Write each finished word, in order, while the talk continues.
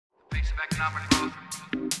of economic growth?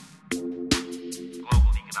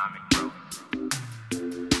 Global economic growth.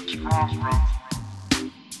 Strong growth.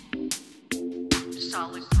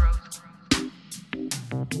 Solid growth.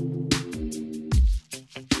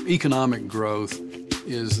 Economic growth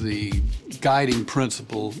is the guiding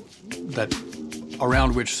principle that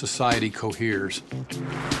around which society coheres.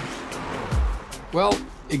 Well,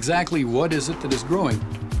 exactly what is it that is growing?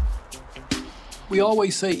 We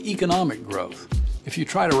always say economic growth. If you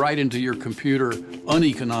try to write into your computer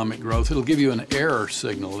uneconomic growth, it'll give you an error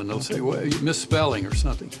signal and it'll say, well, you're misspelling or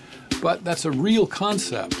something. But that's a real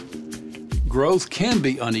concept. Growth can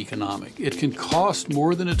be uneconomic. It can cost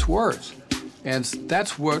more than it's worth. And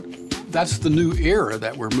that's the new era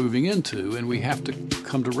that we're moving into, and we have to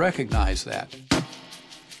come to recognize that.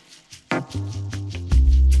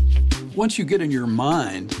 Once you get in your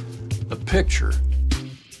mind a picture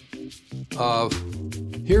of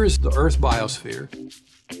here is the Earth biosphere,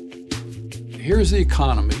 here's the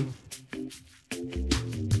economy,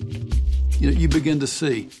 you begin to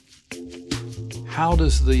see how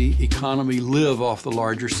does the economy live off the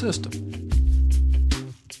larger system.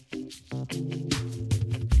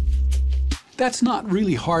 That's not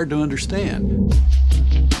really hard to understand.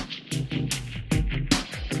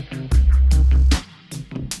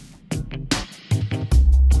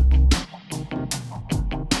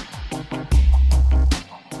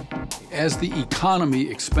 As the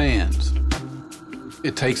economy expands,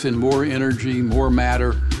 it takes in more energy, more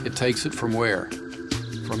matter. It takes it from where?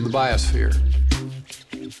 From the biosphere.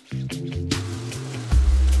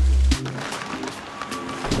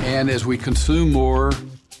 And as we consume more,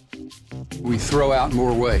 we throw out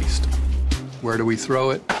more waste. Where do we throw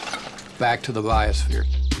it? Back to the biosphere.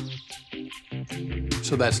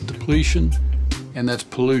 So that's depletion and that's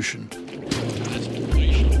pollution. That's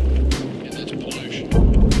depletion and that's pollution.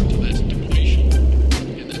 So that's depletion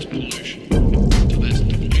and that's pollution. So that's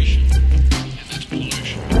depletion and that's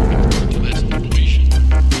pollution. So that's depletion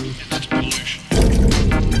and that's pollution.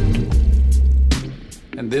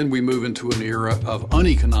 And then we move into an era of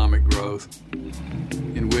uneconomic growth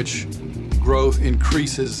in which growth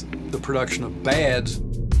increases the production of bads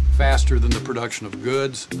faster than the production of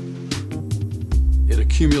goods. It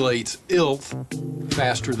accumulates filth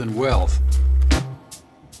faster than wealth.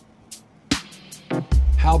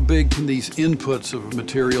 How big can these inputs of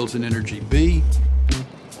materials and energy be?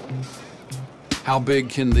 How big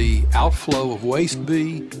can the outflow of waste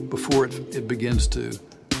be before it begins to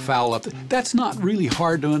foul up? That's not really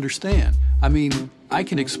hard to understand. I mean, I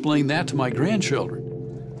can explain that to my grandchildren.